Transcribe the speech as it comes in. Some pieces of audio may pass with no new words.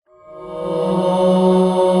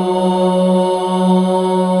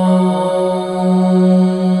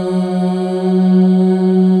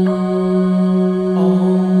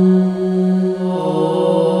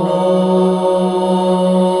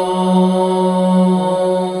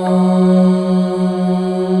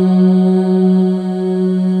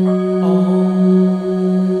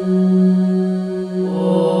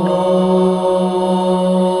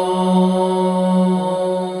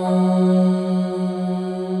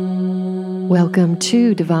Welcome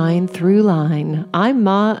to Divine Throughline. I'm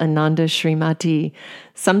Ma Ananda Srimati,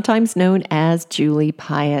 sometimes known as Julie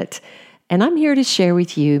Pyatt, and I'm here to share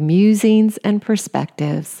with you musings and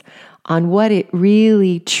perspectives on what it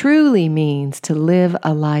really, truly means to live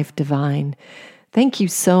a life divine. Thank you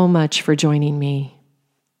so much for joining me.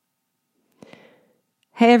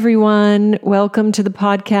 Hey everyone, welcome to the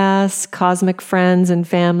podcast, cosmic friends and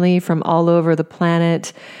family from all over the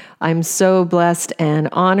planet. I'm so blessed and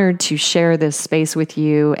honored to share this space with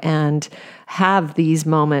you and have these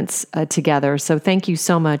moments together. So thank you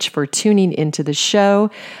so much for tuning into the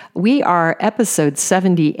show. We are episode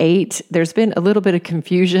 78. There's been a little bit of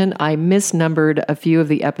confusion. I misnumbered a few of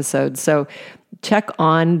the episodes. So check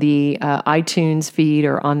on the iTunes feed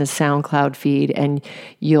or on the SoundCloud feed, and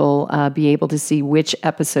you'll be able to see which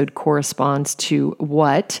episode corresponds to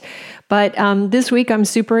what. But this week, I'm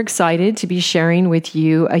super excited to be sharing with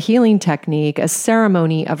you a healing technique, a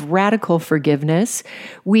ceremony of radical forgiveness.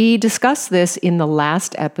 We discussed this in the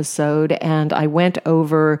last episode, and I went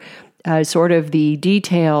over sort of the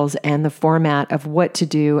details and the format of what to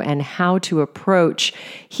do and how to approach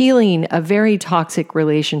healing a very toxic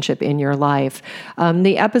relationship in your life.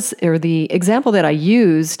 The example that I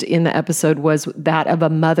used in the episode was that of a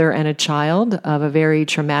mother and a child, of a very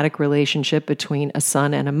traumatic relationship between a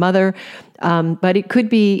son and a mother. But it could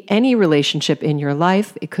be any relationship in your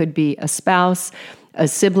life. It could be a spouse, a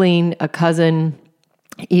sibling, a cousin,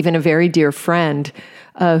 even a very dear friend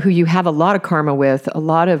who you have a lot of karma with, a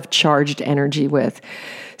lot of charged energy with.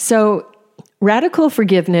 So radical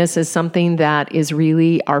forgiveness is something that is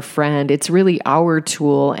really our friend. It's really our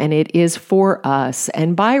tool, and it is for us.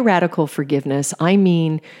 And by radical forgiveness, I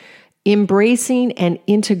mean embracing and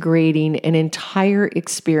integrating an entire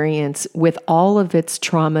experience with all of its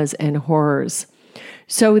traumas and horrors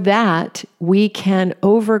so that we can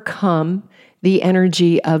overcome the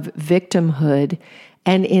energy of victimhood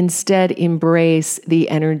and instead embrace the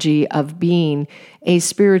energy of being a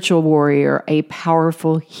spiritual warrior, a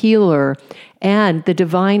powerful healer, and the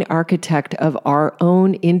divine architect of our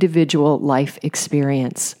own individual life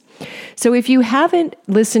experience. So if you haven't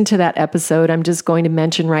listened to that episode, I'm just going to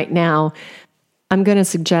mention right now, I'm going to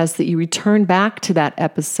suggest that you return back to that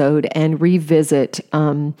episode and revisit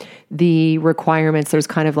the requirements. There's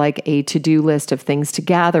kind of like a to-do list of things to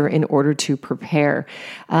gather in order to prepare.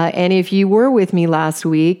 And if you were with me last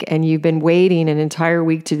week and you've been waiting an entire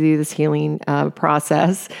week to do this healing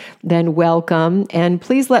process, then welcome. And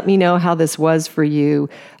please let me know how this was for you,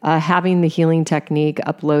 having the healing technique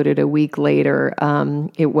uploaded a week later.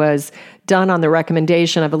 It was done on the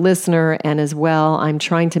recommendation of a listener, and as well, I'm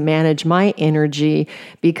trying to manage my energy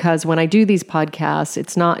because when I do these podcasts,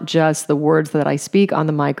 it's not just the words that I speak on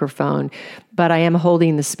the microphone, but I am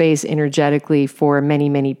holding the space energetically for many,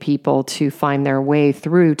 many people to find their way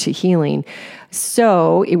through to healing.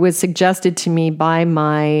 So it was suggested to me by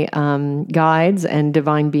my guides and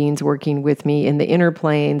divine beings working with me in the inner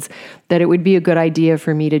planes that it would be a good idea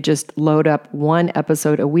for me to just load up one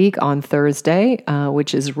episode a week on Thursday,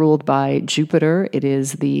 which is ruled by Jupiter. It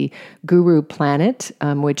is the guru planet,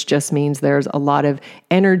 which just means there's a lot of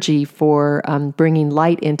energy for bringing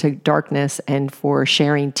light into darkness and for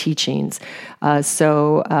sharing teachings.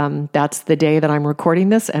 So that's the day that I'm recording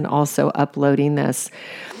this and also uploading this.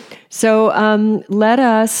 So let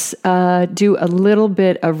us do a little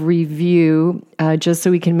bit of review just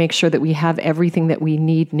so we can make sure that we have everything that we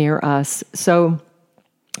need near us. So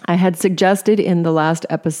I had suggested in the last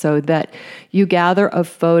episode that you gather a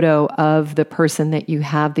photo of the person that you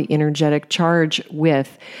have the energetic charge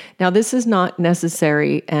with. Now, this is not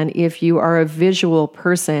necessary, and if you are a visual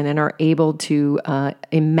person and are able to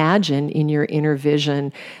imagine in your inner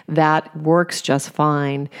vision, that works just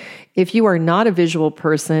fine. If you are not a visual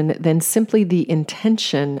person, then simply the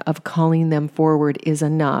intention of calling them forward is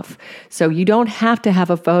enough. So you don't have to have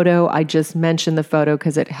a photo. I just mentioned the photo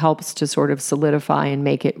because it helps to sort of solidify and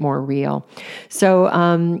make it more real. So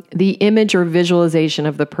the image or visualization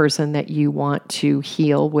of the person that you want to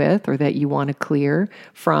heal with or that you want to clear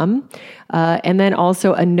from, and then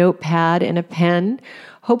also a notepad and a pen.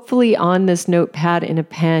 Hopefully on this notepad and a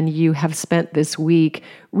pen, you have spent this week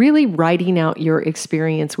really writing out your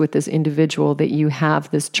experience with this individual that you have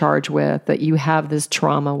this charge with, that you have this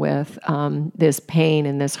trauma with, this pain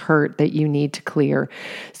and this hurt that you need to clear.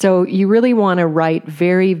 So you really want to write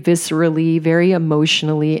very viscerally, very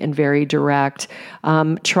emotionally, and very direct.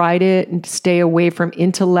 Try to stay away from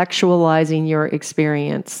intellectualizing your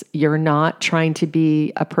experience. You're not trying to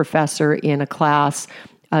be a professor in a class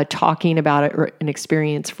talking about it or an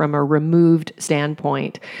experience from a removed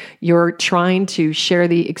standpoint. You're trying to share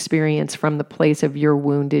the experience from the place of your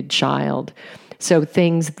wounded child. So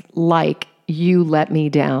things like you let me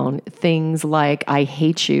down, things like I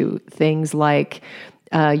hate you, things like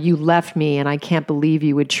you left me and I can't believe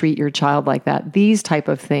you would treat your child like that. These type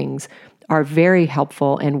of things are very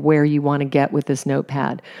helpful and where you want to get with this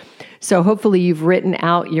notepad. So hopefully you've written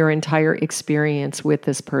out your entire experience with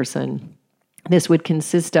this person. This would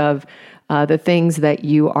consist of the things that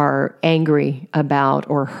you are angry about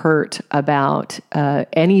or hurt about,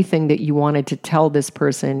 anything that you wanted to tell this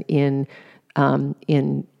person in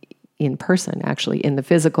person, actually, in the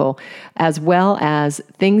physical, as well as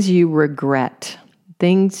things you regret.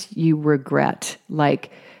 Things you regret, like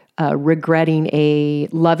regretting a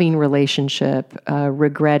loving relationship,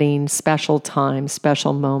 regretting special times,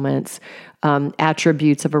 special moments,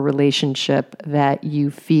 attributes of a relationship that you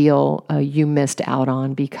feel you missed out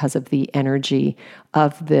on because of the energy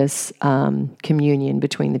of this communion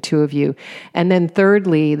between the two of you. And then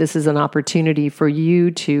thirdly, this is an opportunity for you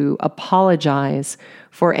to apologize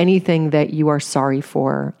for anything that you are sorry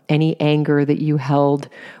for, any anger that you held,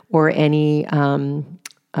 or any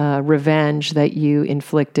revenge that you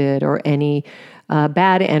inflicted, or any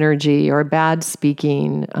bad energy or bad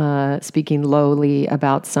speaking lowly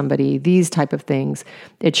about somebody, these type of things.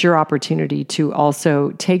 It's your opportunity to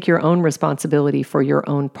also take your own responsibility for your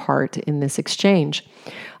own part in this exchange.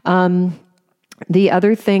 The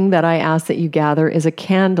other thing that I ask that you gather is a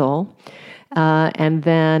candle, and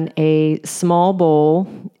then a small bowl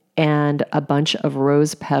and a bunch of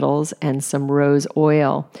rose petals and some rose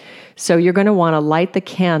oil. So you're going to want to light the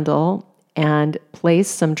candle and place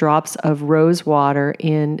some drops of rose water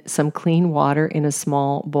in some clean water in a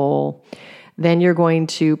small bowl. Then you're going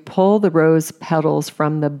to pull the rose petals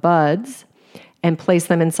from the buds and place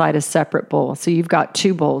them inside a separate bowl. So you've got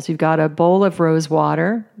two bowls. You've got a bowl of rose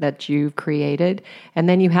water that you've created, and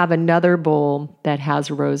then you have another bowl that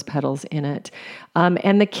has rose petals in it.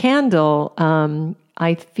 And the candle,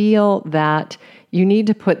 I feel that you need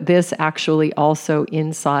to put this actually also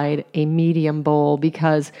inside a medium bowl,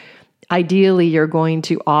 because ideally you're going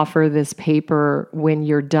to offer this paper when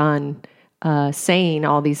you're done saying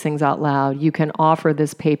all these things out loud. You can offer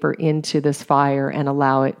this paper into this fire and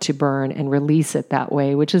allow it to burn and release it that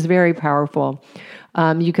way, which is very powerful.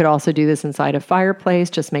 You could also do this inside a fireplace.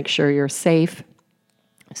 Just make sure you're safe.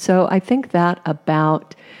 So I think that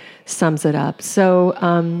about sums it up.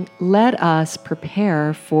 So let us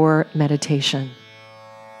prepare for meditation.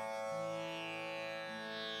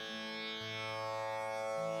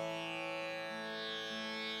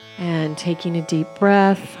 And taking a deep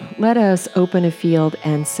breath, let us open a field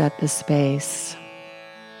and set the space.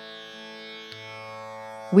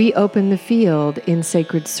 We open the field in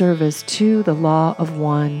sacred service to the law of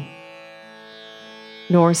one.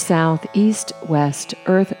 North, south, east, west,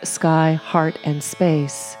 earth, sky, heart, and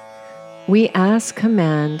space. We ask,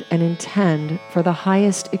 command, and intend for the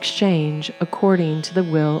highest exchange according to the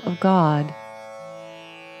will of God.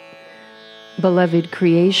 Beloved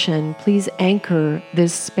creation, please anchor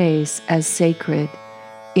this space as sacred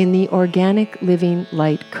in the organic living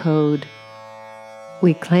light code.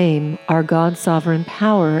 We claim our God-sovereign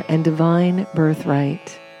power and divine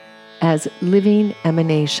birthright as living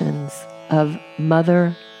emanations of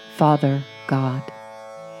Mother, Father, God.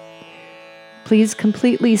 Please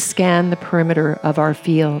completely scan the perimeter of our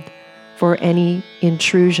field for any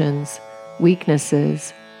intrusions,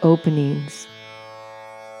 weaknesses, openings.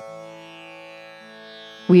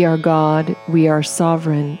 We are God, we are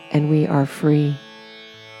sovereign, and we are free.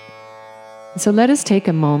 So let us take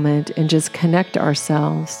a moment and just connect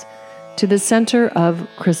ourselves to the center of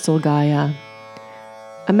Crystal Gaia.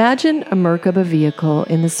 Imagine a Merkaba vehicle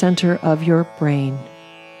in the center of your brain.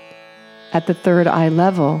 At the third eye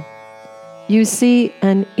level, you see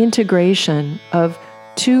an integration of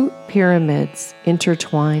two pyramids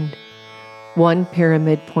intertwined, one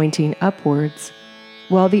pyramid pointing upwards,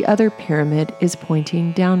 while the other pyramid is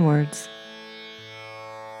pointing downwards.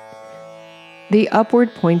 The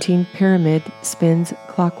upward pointing pyramid spins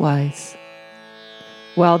clockwise,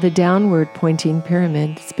 while the downward pointing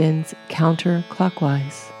pyramid spins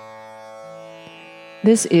counterclockwise.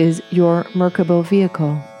 This is your Merkaba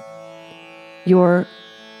vehicle, your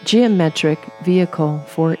geometric vehicle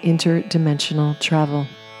for interdimensional travel.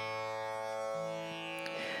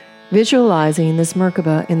 Visualizing this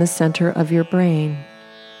Merkaba in the center of your brain,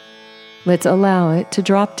 let's allow it to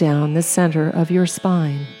drop down the center of your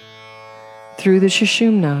spine. Through the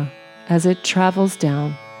Sushumna, as it travels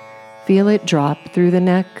down, feel it drop through the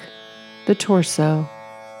neck, the torso,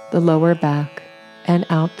 the lower back, and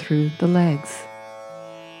out through the legs.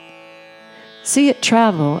 See it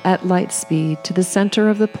travel at light speed to the center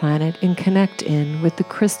of the planet and connect in with the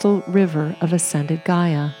crystal river of ascended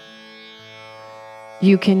Gaia.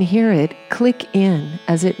 You can hear it click in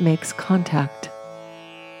as it makes contact.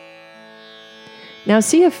 Now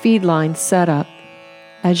see a feed line set up.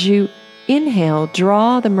 As you inhale,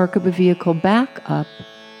 draw the Merkaba vehicle back up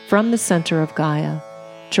from the center of Gaia,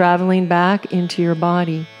 traveling back into your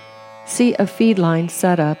body. See a feed line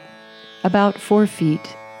set up about 4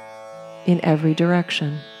 feet in every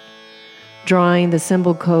direction. Drawing the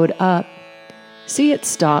symbol code up, see it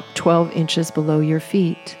stop 12 inches below your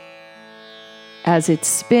feet. As it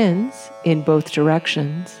spins in both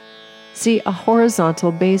directions, see a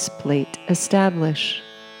horizontal base plate establish.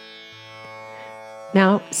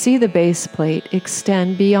 Now see the base plate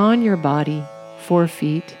extend beyond your body 4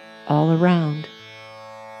 feet all around.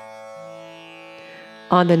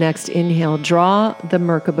 On the next inhale, draw the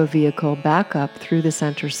Merkaba vehicle back up through the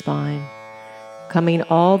center spine, coming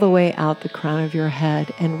all the way out the crown of your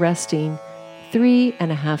head and resting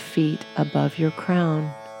 3.5 feet above your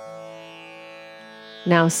crown.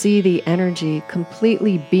 Now see the energy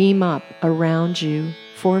completely beam up around you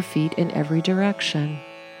 4 feet in every direction,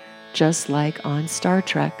 just like on Star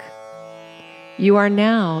Trek. You are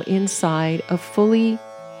now inside a fully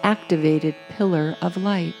activated pillar of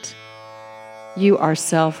light. You are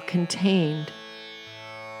self-contained.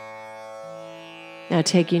 Now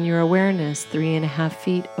taking your awareness 3.5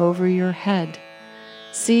 feet over your head,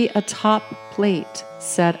 see a top plate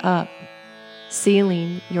set up,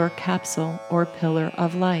 sealing your capsule or pillar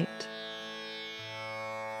of light.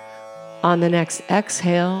 On the next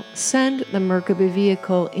exhale, send the Merkaba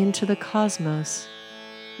vehicle into the cosmos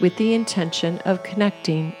with the intention of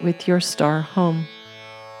connecting with your star home.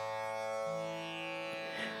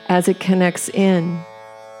 As it connects in,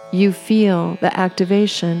 you feel the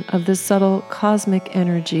activation of the subtle cosmic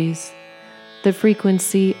energies, the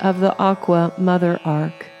frequency of the Aqua Mother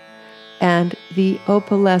Arc, and the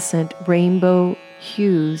opalescent rainbow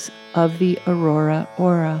hues of the Aurora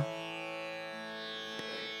Aura.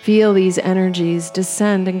 Feel these energies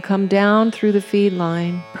descend and come down through the feed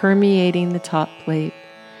line, permeating the top plate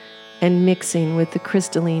and mixing with the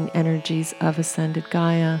crystalline energies of ascended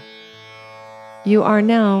Gaia. You are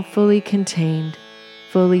now fully contained,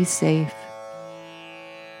 fully safe,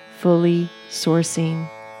 fully sourcing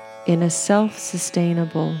in a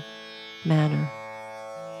self-sustainable manner.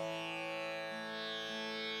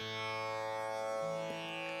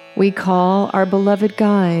 We call our beloved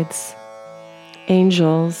guides,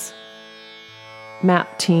 angels,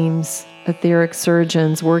 map teams, etheric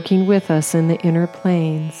surgeons working with us in the inner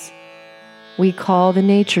planes. We call the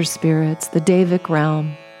nature spirits, the Devic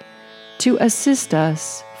realm, to assist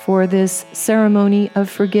us for this ceremony of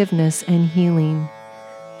forgiveness and healing,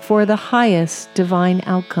 for the highest divine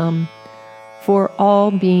outcome for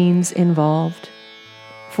all beings involved,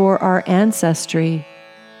 for our ancestry,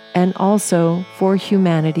 and also for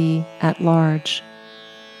humanity at large.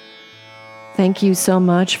 Thank you so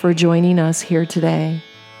much for joining us here today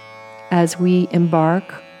as we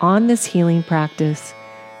embark on this healing practice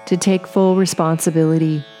to take full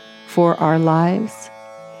responsibility for our lives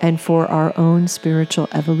and for our own spiritual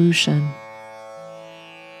evolution.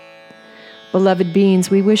 Beloved beings,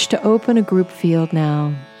 we wish to open a group field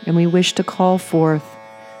now, and we wish to call forth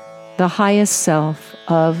the highest self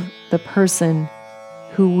of the person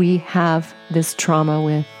who we have this trauma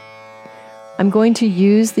with. I'm going to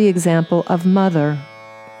use the example of Mother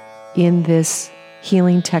in this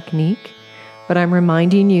healing technique, but I'm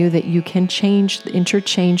reminding you that you can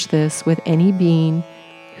interchange this with any being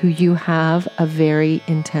who you have a very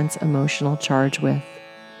intense emotional charge with.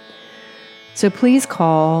 So please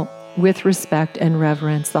call with respect and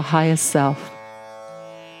reverence the highest self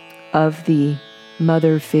of the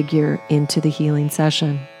mother figure into the healing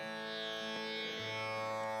session.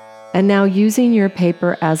 And now, using your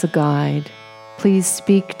paper as a guide, please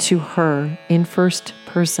speak to her in first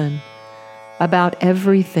person about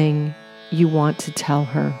everything you want to tell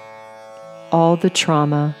her, all the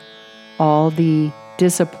trauma, all the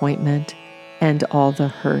disappointment, and all the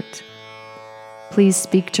hurt. Please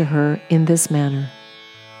speak to her in this manner.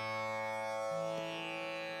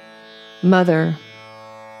 Mother,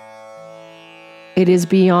 it is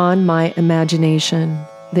beyond my imagination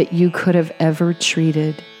that you could have ever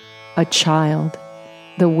treated a child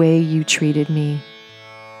the way you treated me.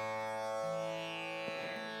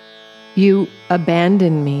 You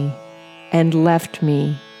abandoned me and left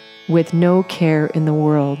me with no care in the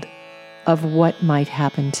world of what might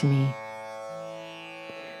happen to me.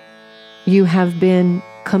 You have been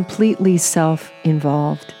completely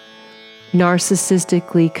self-involved,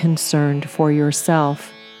 narcissistically concerned for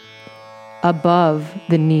yourself above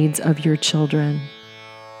the needs of your children.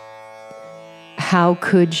 How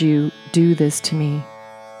could you do this to me?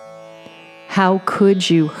 How could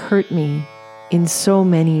you hurt me in so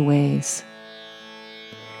many ways?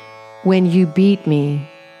 When you beat me,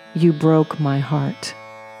 you broke my heart.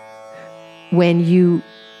 When you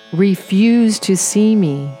refused to see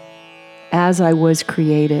me as I was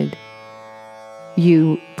created,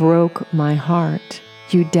 you broke my heart.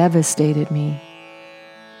 You devastated me.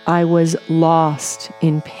 I was lost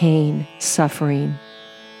in pain, suffering,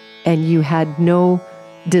 and you had no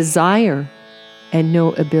desire and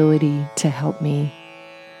no ability to help me.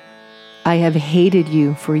 I have hated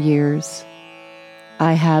you for years.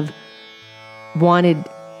 I have wanted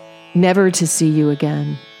never to see you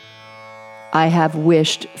again. I have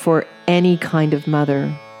wished for any kind of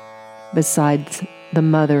mother besides the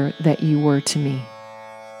mother that you were to me.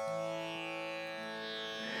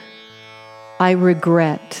 I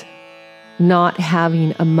regret not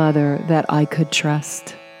having a mother that I could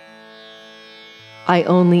trust. I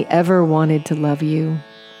only ever wanted to love you.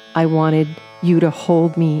 I wanted you to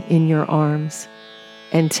hold me in your arms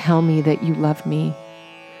and tell me that you love me.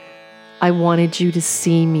 I wanted you to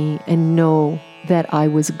see me and know that I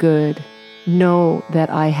was good, know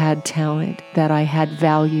that I had talent, that I had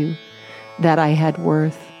value, that I had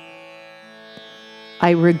worth.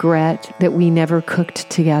 I regret that we never cooked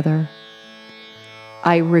together.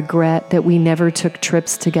 I regret that we never took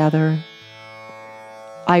trips together.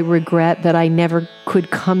 I regret that I never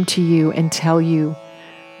could come to you and tell you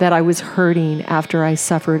that I was hurting after I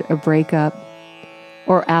suffered a breakup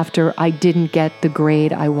or after I didn't get the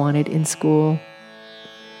grade I wanted in school.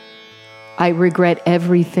 I regret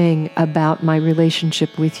everything about my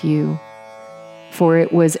relationship with you, for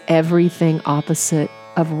it was everything opposite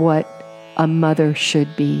of what a mother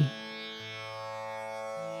should be.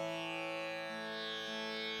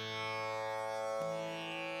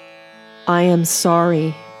 I am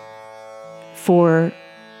sorry for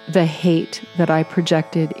the hate that I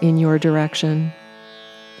projected in your direction.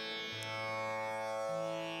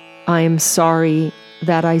 I am sorry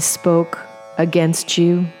that I spoke against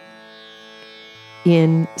you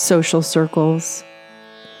in social circles.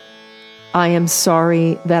 I am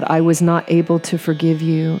sorry that I was not able to forgive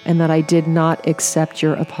you and that I did not accept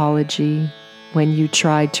your apology when you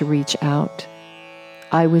tried to reach out.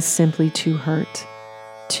 I was simply too hurt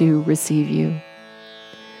to receive you,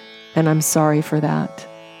 and I'm sorry for that.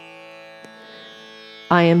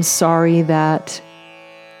 I am sorry that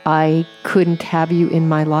I couldn't have you in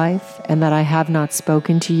my life and that I have not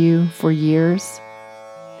spoken to you for years.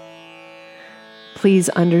 Please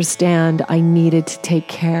understand, I needed to take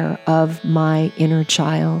care of my inner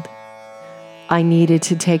child. I needed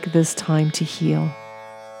to take this time to heal.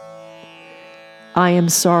 I am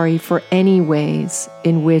sorry for any ways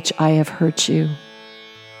in which I have hurt you.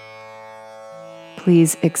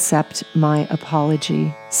 Please accept my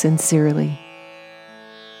apology sincerely.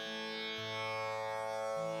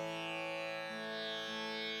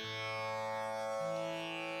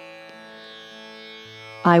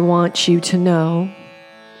 I want you to know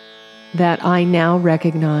that I now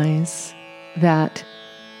recognize that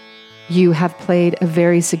you have played a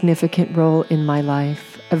very significant role in my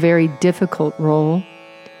life, a very difficult role,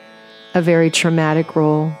 a very traumatic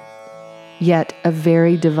role, yet a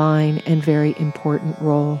very divine and very important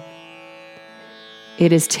role.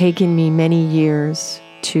 It has taken me many years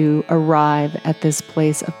to arrive at this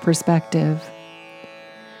place of perspective,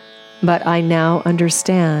 but I now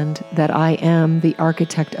understand that I am the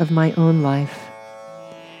architect of my own life,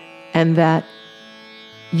 and that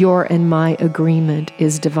your and my agreement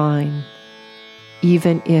is divine,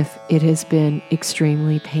 even if it has been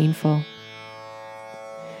extremely painful.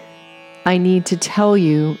 I need to tell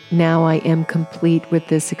you now I am complete with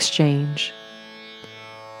this exchange,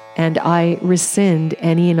 and I rescind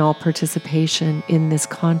any and all participation in this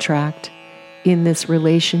contract, in this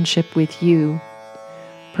relationship with you,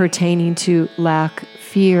 pertaining to lack,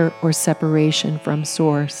 fear, or separation from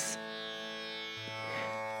Source.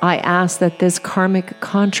 I ask that this karmic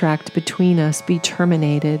contract between us be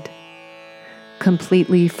terminated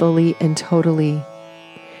completely, fully, and totally,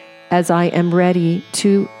 as I am ready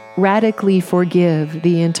to radically forgive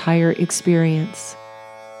the entire experience.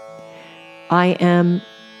 I am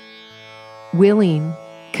willing,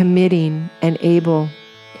 committing, and able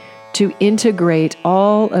to integrate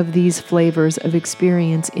all of these flavors of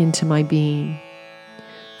experience into my being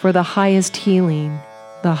for the highest healing,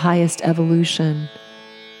 the highest evolution,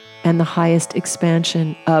 and the highest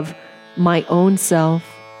expansion of my own self,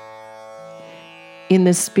 in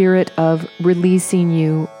the spirit of releasing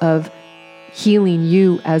you, of healing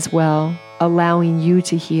you as well, allowing you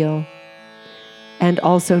to heal, and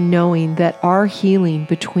also knowing that our healing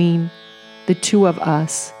between the two of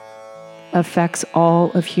us affects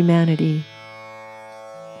all of humanity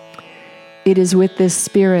It is with this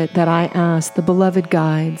spirit that I ask the beloved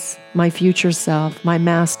guides, my future self, my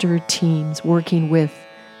master teams working with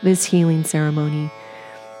this healing ceremony,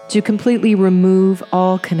 to completely remove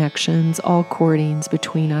all connections, all cordings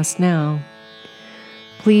between us now.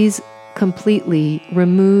 Please completely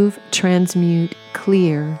remove, transmute,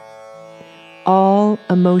 clear all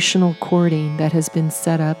emotional cording that has been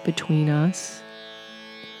set up between us.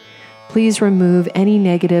 Please remove any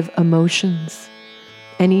negative emotions,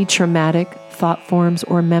 any traumatic thought forms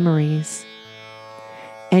or memories,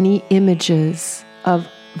 any images of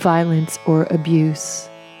violence or abuse,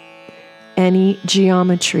 any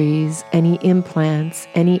geometries, any implants,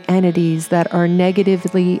 any entities that are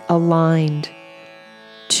negatively aligned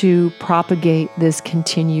to propagate this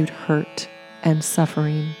continued hurt and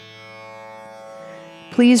suffering.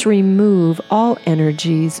 Please remove all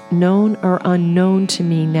energies known or unknown to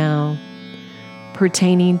me now,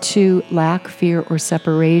 pertaining to lack, fear, or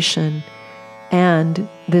separation, and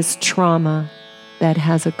this trauma that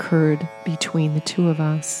has occurred between the two of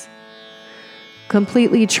us.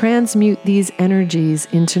 Completely transmute these energies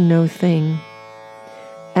into no thing,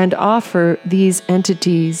 and offer these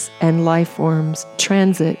entities and life forms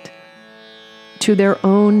transit to their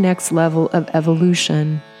own next level of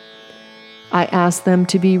evolution. I ask them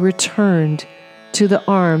to be returned to the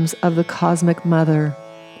arms of the Cosmic Mother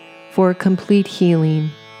for complete healing,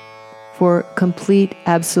 for complete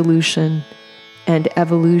absolution and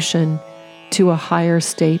evolution to a higher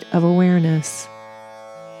state of awareness.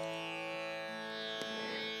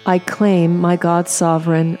 I claim my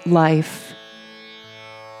God-sovereign life,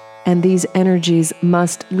 and these energies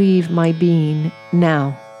must leave my being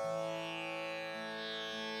now.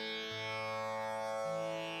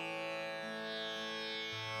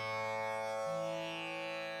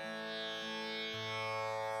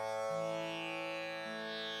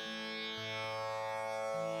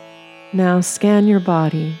 Now scan your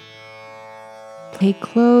body. Pay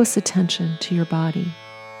close attention to your body.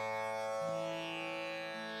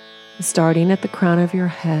 Starting at the crown of your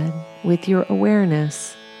head with your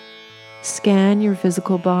awareness, scan your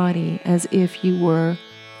physical body as if you were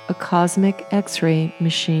a cosmic X-ray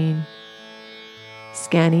machine,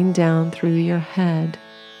 scanning down through your head,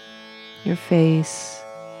 your face,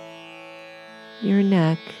 your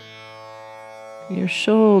neck, your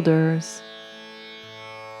shoulders,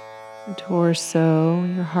 your torso,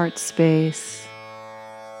 your heart space,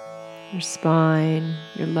 your spine,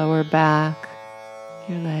 your lower back,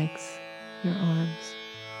 your legs, your arms.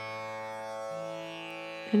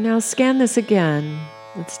 And now scan this again.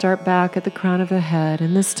 Let's start back at the crown of the head,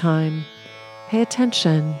 and this time, pay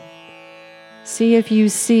attention. See if you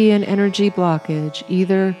see an energy blockage.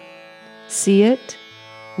 Either see it,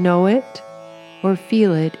 know it, or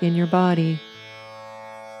feel it in your body.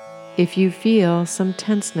 If you feel some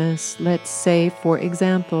tenseness, let's say, for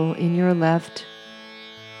example, in your left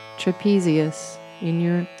trapezius, in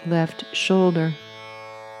your left shoulder,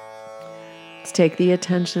 let's take the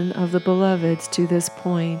attention of the beloveds to this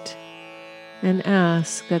point and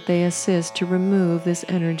ask that they assist to remove this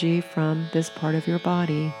energy from this part of your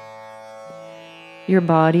body. Your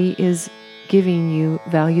body is giving you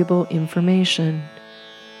valuable information.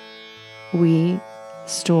 We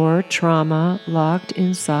store trauma locked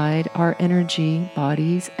inside our energy,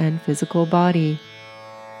 bodies, and physical body.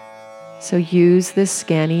 So use this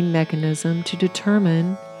scanning mechanism to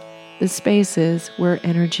determine the spaces where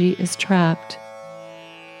energy is trapped.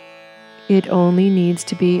 It only needs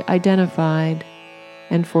to be identified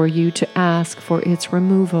and for you to ask for its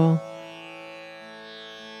removal.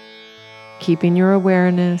 Keeping your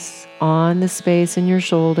awareness on the space in your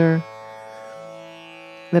shoulder,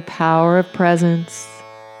 the power of presence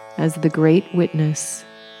as the great witness,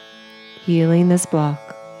 healing this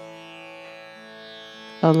block.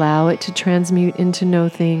 Allow it to transmute into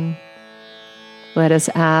nothing. Let us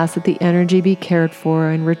ask that the energy be cared for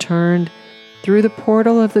and returned through the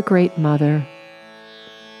portal of the Great Mother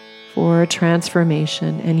for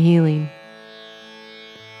transformation and healing.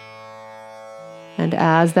 And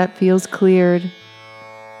as that feels cleared,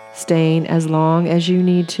 staying as long as you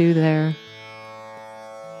need to there,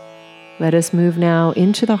 let us move now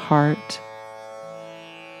into the heart,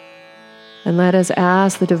 and let us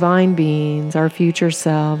ask the divine beings, our future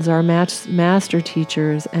selves, our master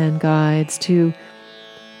teachers and guides, to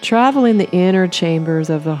travel in the inner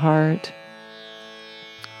chambers of the heart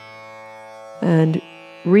and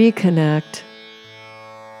reconnect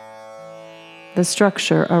the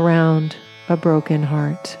structure around a broken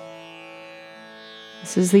heart.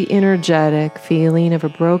 This is the energetic feeling of a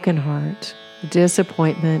broken heart, the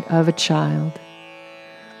disappointment of a child,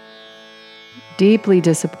 deeply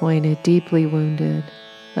disappointed, deeply wounded,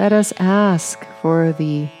 Let us ask for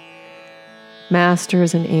the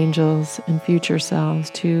masters and angels and future selves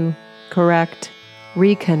to correct,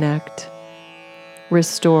 reconnect,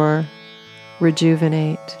 restore,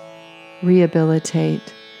 rejuvenate,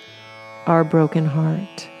 rehabilitate our broken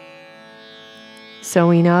heart,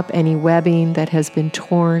 sewing up any webbing that has been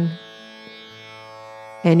torn,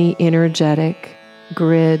 any energetic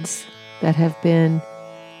grids that have been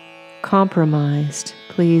compromised.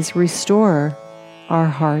 Please restore our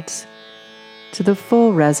hearts to the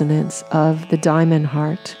full resonance of the diamond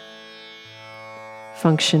heart,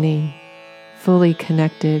 functioning, fully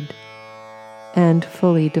connected, and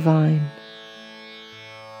fully divine.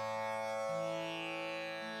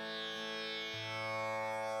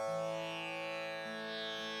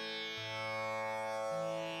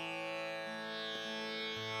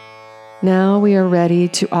 Now we are ready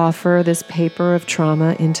to offer this paper of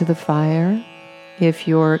trauma into the fire. If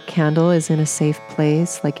your candle is in a safe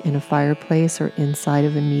place, like in a fireplace or inside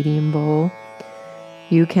of a medium bowl,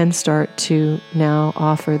 you can start to now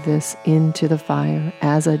offer this into the fire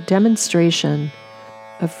as a demonstration,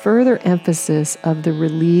 a further emphasis of the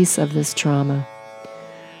release of this trauma.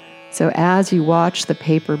 So as you watch the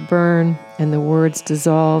paper burn and the words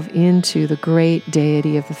dissolve into the great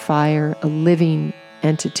deity of the fire, a living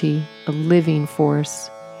entity, a living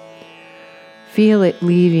force, feel it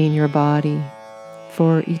leaving your body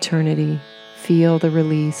for eternity. Feel the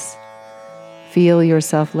release. Feel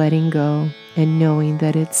yourself letting go and knowing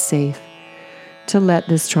that it's safe to let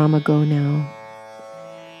this trauma go now.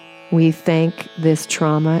 We thank this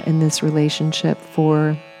trauma and this relationship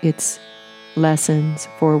for its lessons,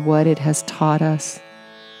 for what it has taught us,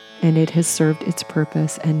 and it has served its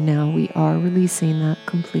purpose, and now we are releasing that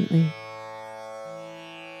completely.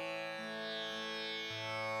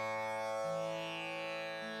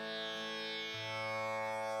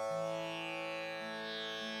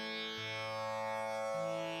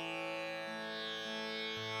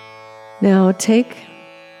 Now take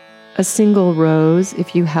a single rose,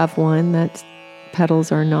 if you have one that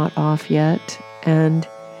petals are not off yet, and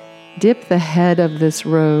dip the head of this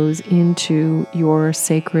rose into your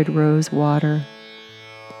sacred rose water.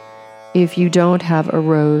 If you don't have a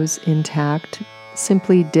rose intact,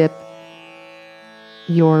 simply dip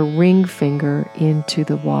your ring finger into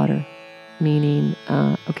the water, meaning,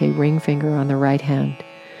 ring finger on the right hand.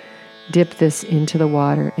 Dip this into the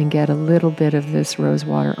water and get a little bit of this rose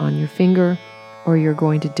water on your finger, or you're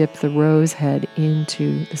going to dip the rose head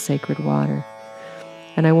into the sacred water.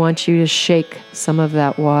 And I want you to shake some of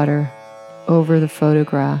that water over the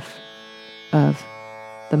photograph of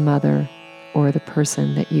the mother or the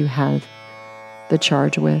person that you have the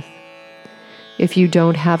charge with. If you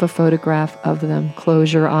don't have a photograph of them,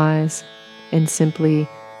 close your eyes and simply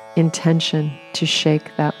intention to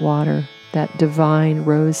shake that water, that divine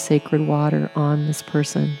rose sacred water on this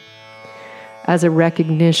person as a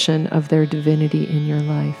recognition of their divinity in your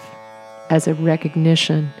life, as a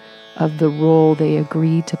recognition of the role they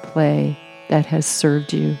agreed to play that has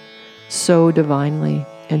served you so divinely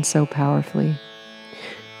and so powerfully.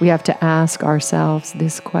 We have to ask ourselves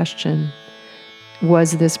this question: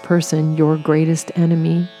 was this person your greatest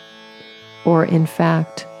enemy, or in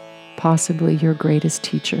fact, possibly your greatest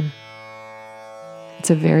teacher? It's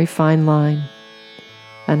a very fine line,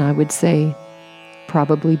 and I would say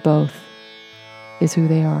probably both is who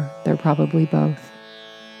they are. They're probably both.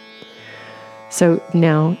 So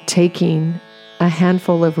now, taking a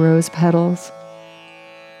handful of rose petals,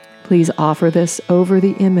 please offer this over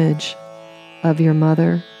the image of your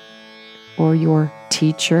mother or your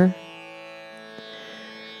teacher.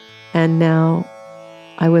 And now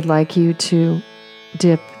I would like you to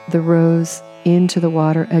dip the rose into the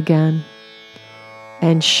water again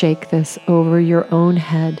and shake this over your own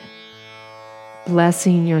head,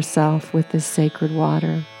 blessing yourself with this sacred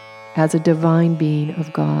water as a divine being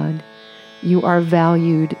of God. You are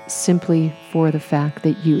valued simply for the fact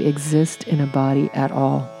that you exist in a body at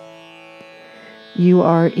all. You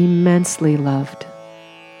are immensely loved,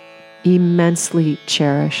 immensely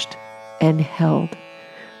cherished and held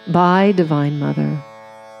by Divine Mother,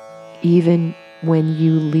 even when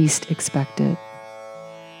you least expect it.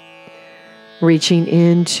 Reaching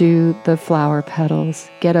into the flower petals,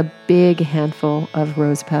 get a big handful of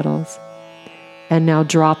rose petals, and now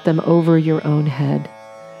drop them over your own head,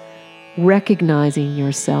 recognizing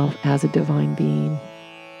yourself as a divine being.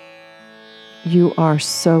 You are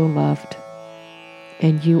so loved,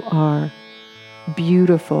 and you are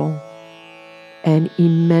beautiful and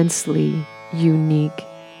immensely unique,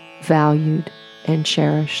 valued, and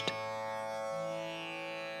cherished.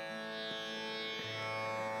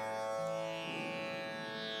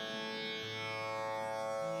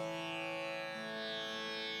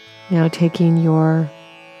 Now taking your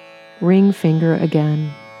ring finger again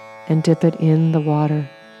and dip it in the water.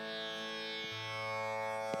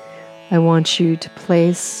 I want you to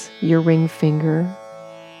place your ring finger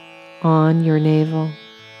on your navel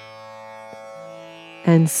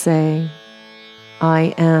and say,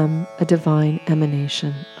 I am a divine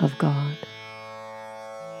emanation of God.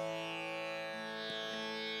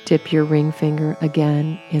 Dip your ring finger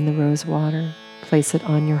again in the rose water. Place it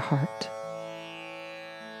on your heart.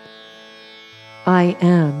 I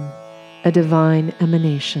am a divine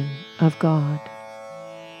emanation of God.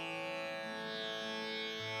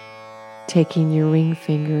 Taking your ring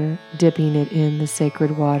finger, dipping it in the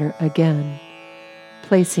sacred water again,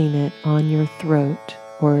 placing it on your throat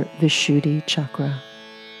or Vishuddhi chakra.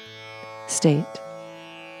 State,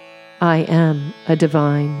 I am a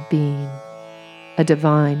divine being, a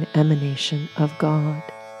divine emanation of God.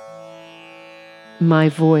 My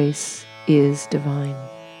voice is divine.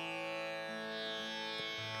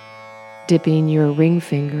 Dipping your ring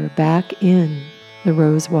finger back in the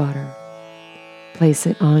rose water, place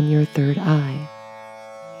it on your third eye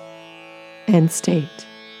and state,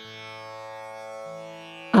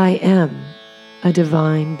 I am a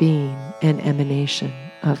divine being and emanation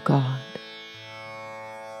of God.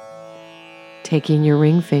 Taking your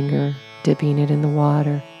ring finger, dipping it in the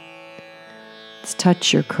water, let's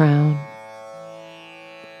touch your crown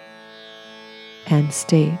and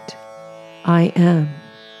state, I am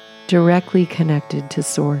directly connected to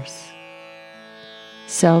Source,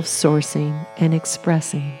 self-sourcing and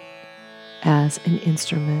expressing as an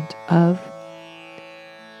instrument of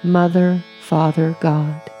Mother, Father,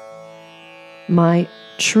 God, my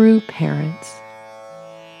true parents,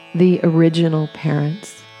 the original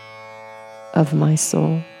parents of my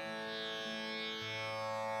soul.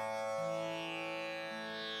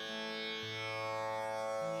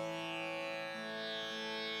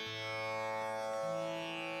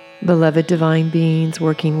 Beloved divine beings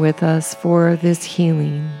working with us for this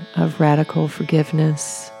healing of radical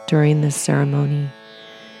forgiveness during this ceremony,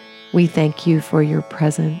 we thank you for your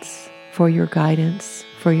presence, for your guidance,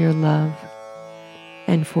 for your love,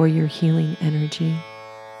 and for your healing energy.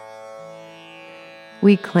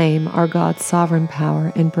 We claim our God's sovereign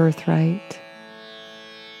power and birthright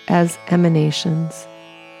as emanations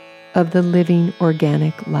of the living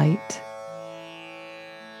organic light.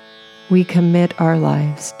 We commit our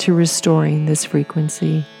lives to restoring this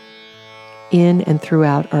frequency in and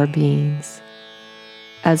throughout our beings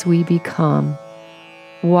as we become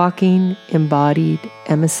walking embodied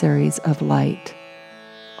emissaries of light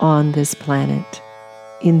on this planet,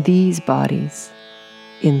 in these bodies,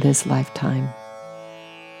 in this lifetime.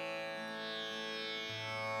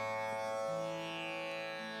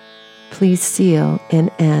 Please seal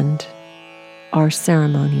and end our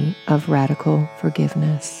ceremony of radical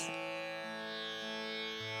forgiveness.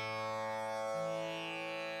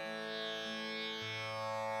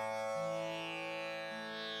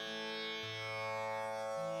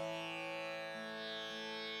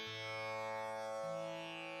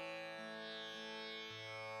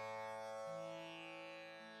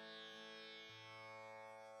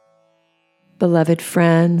 Beloved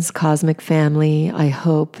friends, cosmic family, I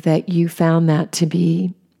hope that you found that to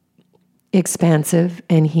be expansive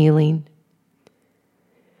and healing.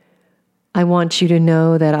 I want you to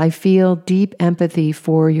know that I feel deep empathy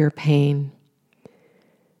for your pain,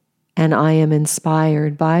 and I am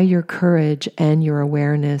inspired by your courage and your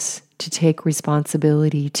awareness to take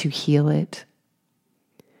responsibility to heal it.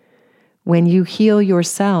 When you heal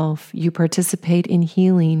yourself, you participate in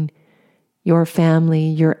healing your family,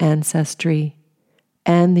 your ancestry,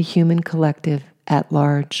 and the human collective at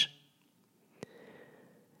large.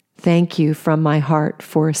 Thank you from my heart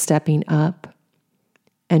for stepping up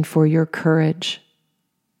and for your courage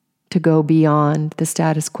to go beyond the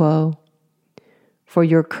status quo, for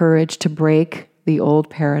your courage to break the old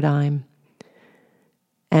paradigm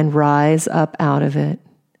and rise up out of it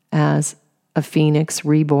as a phoenix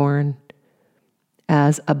reborn,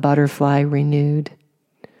 as a butterfly renewed,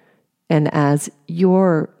 and as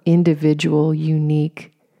your individual,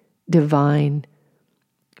 unique, divine,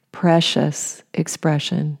 precious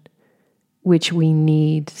expression, which we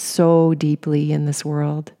need so deeply in this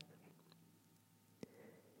world.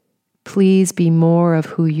 Please be more of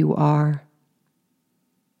who you are.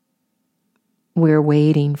 We're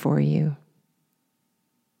waiting for you.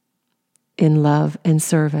 In love and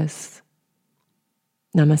service.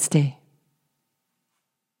 Namaste.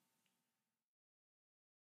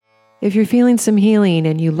 If you're feeling some healing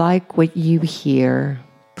and you like what you hear,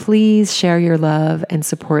 please share your love and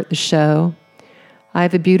support the show. I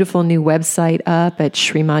have a beautiful new website up at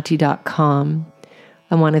srimati.com.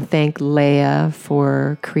 I want to thank Leah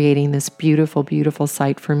for creating this beautiful, beautiful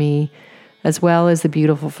site for me, as well as the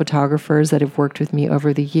beautiful photographers that have worked with me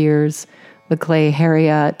over the years, Maclay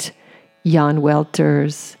Harriott, Jan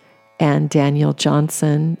Welters, and Daniel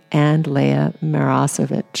Johnson, and Leah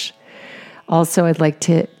Marasovich. Also, I'd like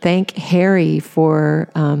to thank Harry for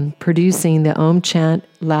producing the Om Chant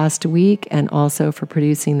last week and also for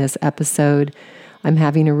producing this episode. I'm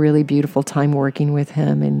having a really beautiful time working with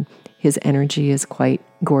him, and his energy is quite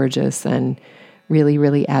gorgeous and really,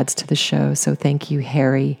 really adds to the show. So thank you,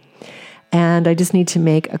 Harry. And I just need to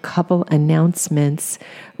make a couple announcements.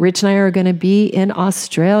 Rich and I are going to be in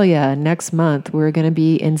Australia next month. We're going to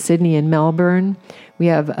be in Sydney and Melbourne. We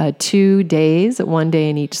have 2 days, 1 day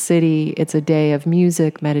in each city. It's a day of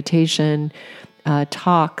music, meditation,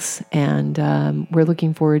 talks, and we're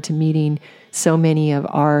looking forward to meeting so many of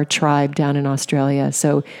our tribe down in Australia.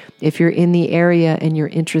 So if you're in the area and you're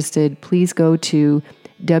interested, please go to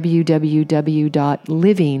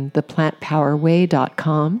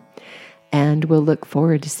www.livingtheplantpowerway.com. And we'll look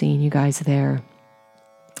forward to seeing you guys there.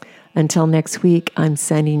 Until next week, I'm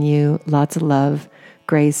sending you lots of love,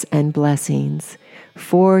 grace, and blessings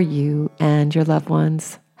for you and your loved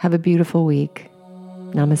ones. Have a beautiful week.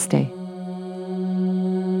 Namaste.